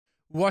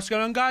What's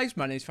going on, guys?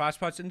 My name is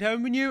Fastpots and here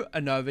with you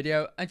another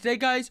video, and today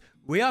guys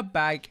we are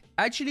back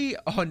actually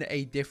on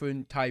a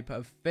different type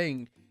of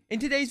thing. In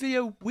today's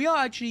video we are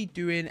actually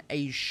doing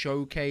a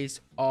showcase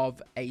of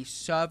a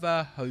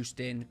server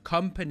hosting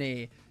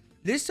company.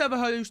 This server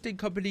hosting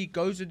company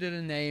goes under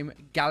the name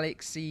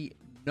Galaxy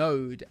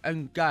Node,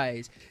 and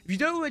guys, if you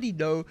don't already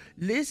know,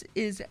 this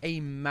is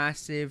a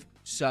massive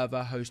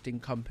server hosting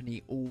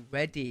company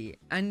already,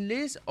 and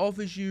this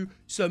offers you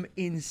some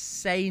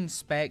insane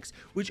specs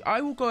which I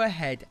will go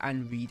ahead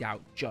and read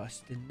out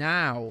just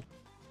now.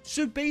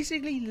 So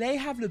basically they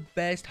have the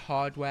best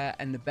hardware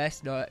and the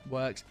best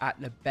networks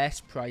at the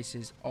best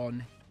prices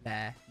on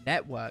their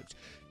networks.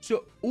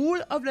 So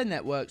all of their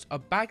networks are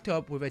backed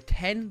up with a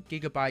 10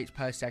 gigabytes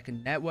per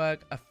second network,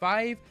 a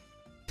 5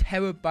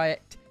 terabyte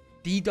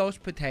DDoS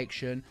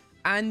protection,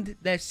 and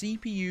their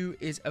CPU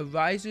is a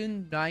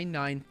Ryzen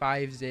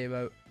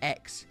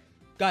 9950X.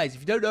 Guys,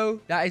 if you don't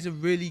know, that is a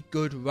really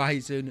good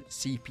Ryzen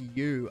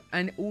CPU,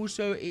 and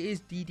also it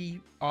is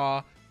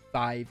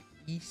DDR5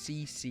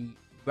 ECC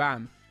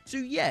RAM. So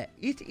yeah,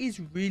 it is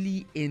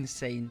really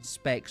insane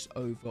specs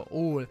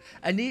overall,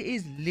 and it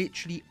is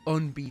literally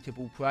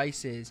unbeatable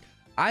prices.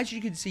 As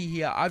you can see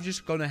here, I've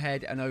just gone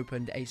ahead and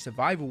opened a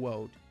survival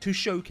world to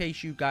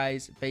showcase you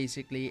guys.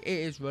 Basically, it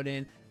is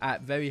running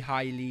at very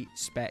highly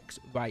specs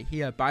right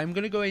here, but I'm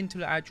going to go into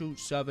the actual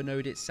server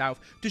node itself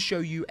to show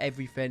you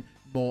everything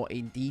more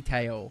in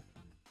detail.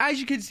 As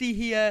you can see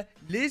here,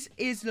 this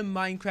is the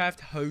Minecraft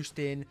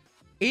hosting.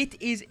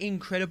 It is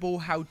incredible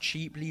how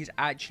cheap these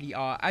actually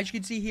are. As you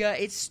can see here,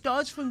 it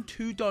starts from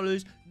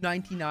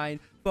 $2.99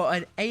 for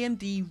an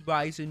AMD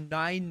Ryzen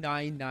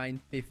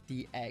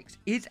 9950X.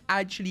 It's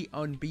actually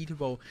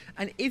unbeatable.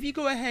 And if you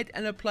go ahead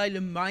and apply the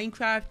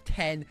Minecraft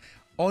 10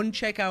 on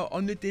checkout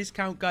on the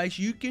discount, guys,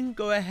 you can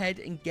go ahead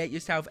and get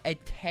yourself a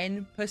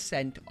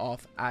 10%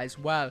 off as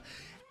well.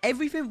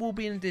 Everything will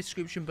be in the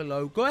description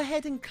below. Go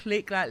ahead and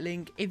click that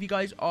link if you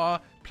guys are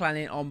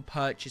planning on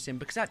purchasing,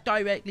 because that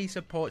directly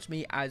supports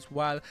me as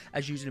well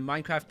as using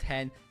Minecraft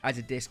 10 as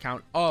a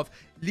discount off.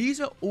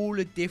 These are all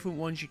the different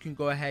ones you can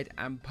go ahead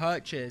and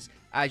purchase,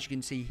 as you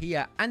can see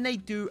here, and they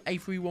do a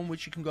free one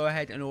which you can go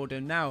ahead and order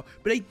now,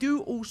 but they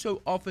do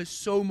also offer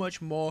so much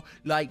more,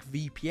 like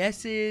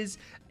VPSs,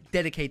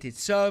 dedicated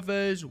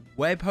servers,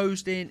 web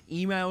hosting,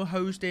 email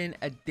hosting,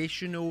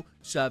 additional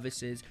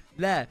services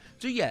there.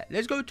 So yeah,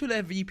 let's go to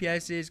their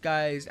VPSs,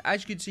 guys.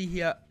 As you can see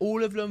here,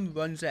 all of them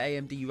runs the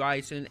AMD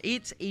Ryzen.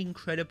 It's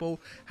incredible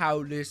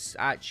how this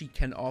actually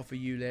can offer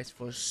you this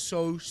for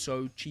so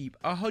cheap.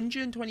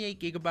 128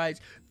 gigabytes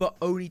for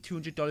only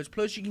 $200,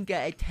 plus you can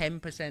get a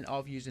 10%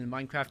 off using the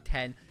Minecraft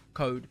 10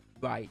 code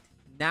right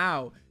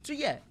now. So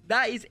yeah,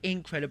 that is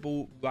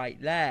incredible right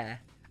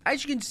there.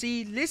 As you can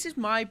see, this is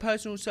my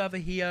personal server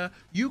here.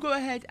 You go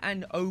ahead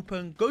and go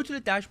to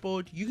the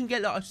dashboard. You can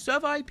get a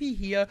server IP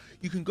here.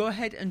 You can go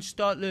ahead and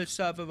start the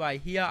server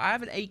right here. I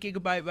have an 8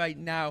 gigabyte right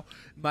now,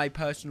 my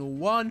personal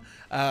one.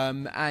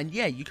 And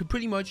yeah, you can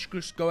pretty much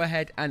just go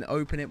ahead and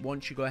open it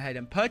once you go ahead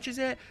and purchase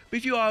it. But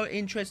if you are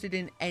interested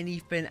in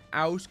anything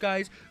else,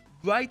 guys,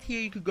 right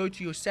here you can go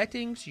to your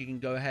settings. You can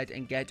go ahead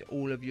and get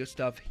all of your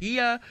stuff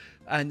here,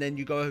 and then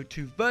you go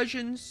to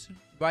versions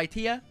right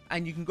here,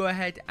 and you can go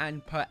ahead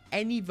and put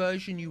any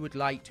version you would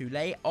like to.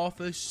 They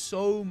offer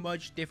so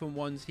much different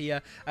ones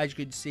here. As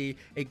you can see,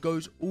 it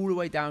goes all the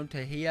way down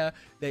to here.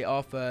 They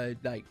offer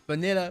like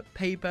vanilla,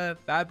 paper,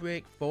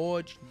 fabric,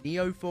 forge,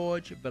 neo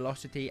forge,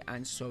 velocity,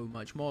 and so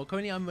much more.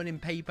 Currently I'm running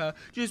paper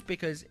just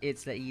because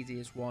it's the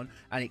easiest one,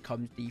 and it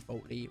comes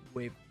defaultly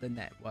with the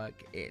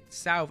network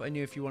itself. And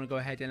if you want to go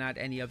ahead and add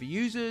any other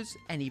users,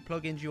 any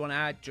plugins you want to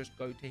add, just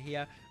go to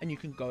here and you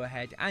can go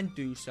ahead and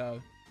do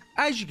so.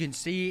 As you can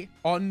see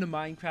on the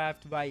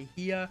Minecraft right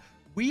here,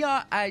 we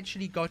are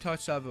actually got our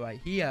server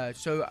right here.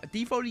 So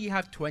defaultly you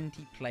have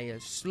 20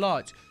 players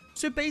slots.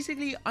 So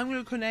basically I'm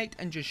going to connect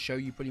and just show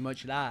you pretty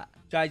much that.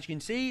 So as you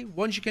can see,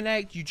 once you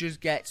connect, you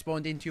just get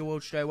spawned into your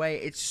world straight away.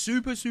 It's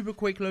super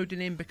quick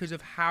loading in because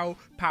of how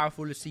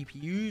powerful the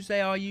CPUs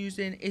they are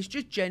using. It's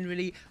just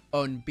generally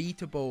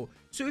unbeatable.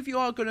 So if you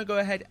are going to go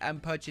ahead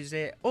and purchase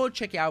it or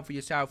check it out for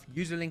yourself,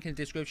 use the link in the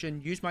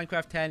description, use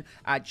Minecraft 10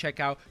 at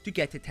checkout to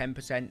get a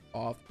 10%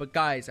 off. But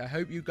guys, I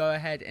hope you go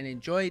ahead and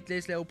enjoyed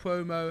this little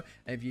promo.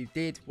 And if you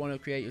did want to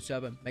create your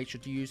server, make sure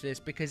to use this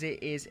because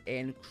it is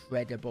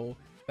incredible.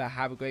 But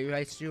have a great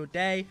rest of your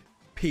day.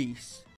 Peace.